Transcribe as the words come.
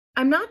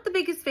I'm not the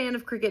biggest fan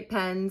of Cricut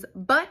pens,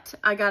 but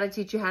I gotta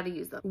teach you how to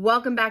use them.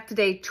 Welcome back to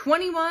day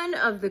 21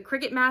 of the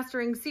Cricut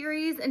Mastering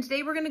series, and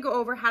today we're gonna go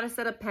over how to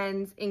set up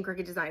pens in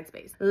Cricut Design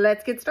Space.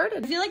 Let's get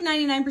started. I feel like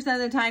 99% of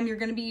the time you're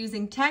gonna be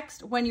using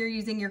text when you're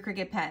using your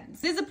Cricut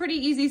pens. This is a pretty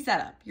easy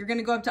setup. You're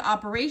gonna go up to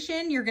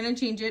Operation, you're gonna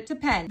change it to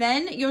Pen.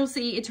 Then you'll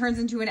see it turns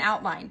into an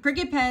outline.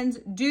 Cricut pens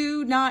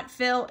do not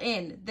fill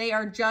in. They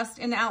are just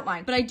an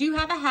outline. But I do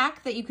have a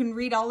hack that you can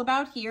read all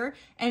about here,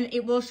 and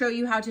it will show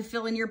you how to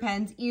fill in your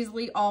pens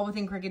easily all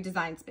within Cricut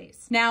Design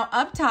Space. Now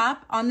up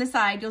top on the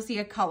side, you'll see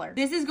a color.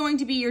 This is going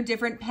to be your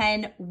different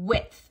pen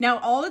width. Now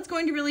all it's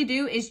going to really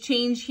do is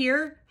change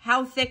here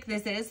how thick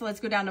this is. So let's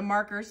go down to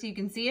marker so you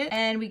can see it,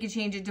 and we can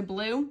change it to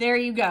blue. There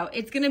you go.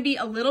 It's gonna be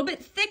a little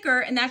bit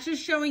thicker, and that's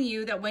just showing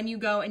you that when you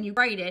go and you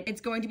write it,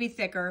 it's going to be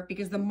thicker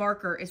because the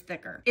marker is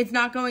thicker. It's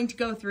not going to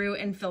go through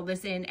and fill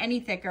this in any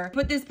thicker.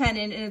 Put this pen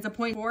in and it's a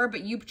 0.4,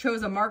 but you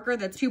chose a marker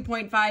that's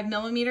 2.5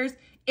 millimeters.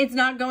 It's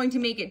not going to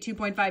make it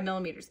 2.5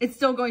 millimeters. It's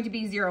still going to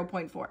be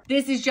 0.4.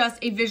 This is just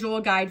a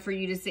visual guide for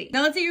you to see.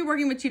 Now let's say you're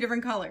working with two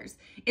different colors.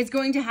 It's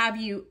going to have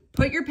you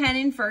put your pen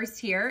in first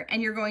here,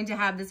 and you're going to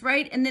have this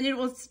right, and then it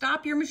will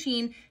stop your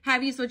machine,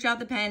 have you switch out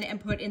the pen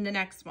and put in the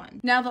next one.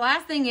 Now the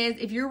last thing is,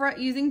 if you're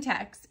using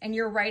text and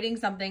you're writing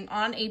something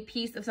on a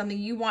piece of something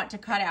you want to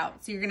cut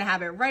out, so you're gonna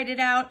have it write it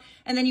out,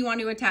 and then you want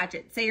to attach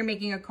it. Say you're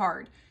making a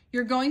card.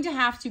 You're going to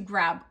have to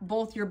grab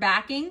both your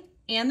backing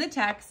and the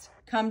text,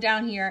 come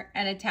down here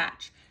and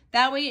attach.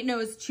 That way it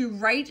knows to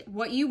write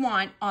what you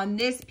want on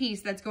this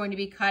piece that's going to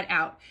be cut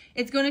out.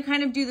 It's going to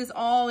kind of do this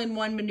all in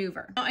one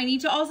maneuver. Now, I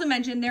need to also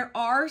mention there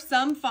are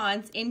some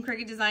fonts in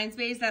Cricut Design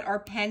Space that are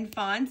pen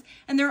fonts,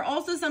 and there are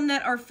also some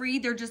that are free.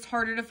 They're just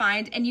harder to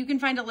find, and you can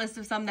find a list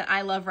of some that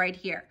I love right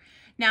here.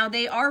 Now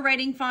they are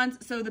writing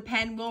fonts, so the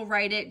pen will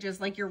write it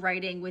just like you're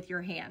writing with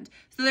your hand.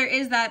 So there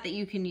is that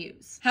you can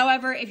use.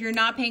 However, if you're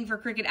not paying for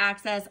Cricut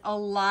Access, a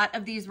lot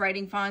of these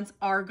writing fonts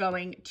are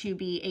going to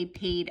be a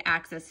paid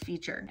access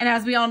feature. And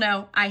as we all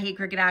know, I hate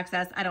Cricut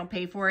Access. I don't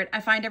pay for it. I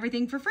find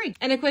everything for free.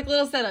 And a quick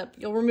little setup.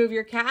 You'll remove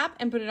your cap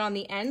and put it on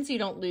the end so you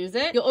don't lose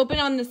it. You'll open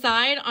on the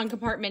side on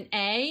compartment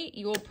A.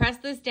 You will press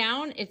this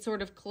down. It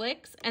sort of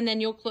clicks, and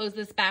then you'll close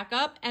this back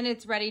up and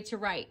it's ready to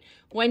write.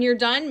 When you're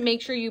done,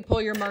 make sure you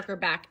pull your marker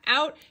back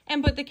out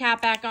and put the cap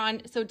back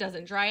on so it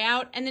doesn't dry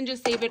out, and then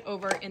just save it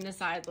over in the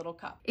side little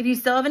cup. If you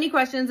still have any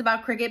questions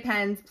about Cricut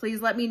pens,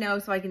 please let me know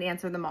so I can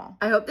answer them all.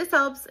 I hope this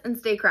helps, and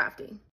stay crafty.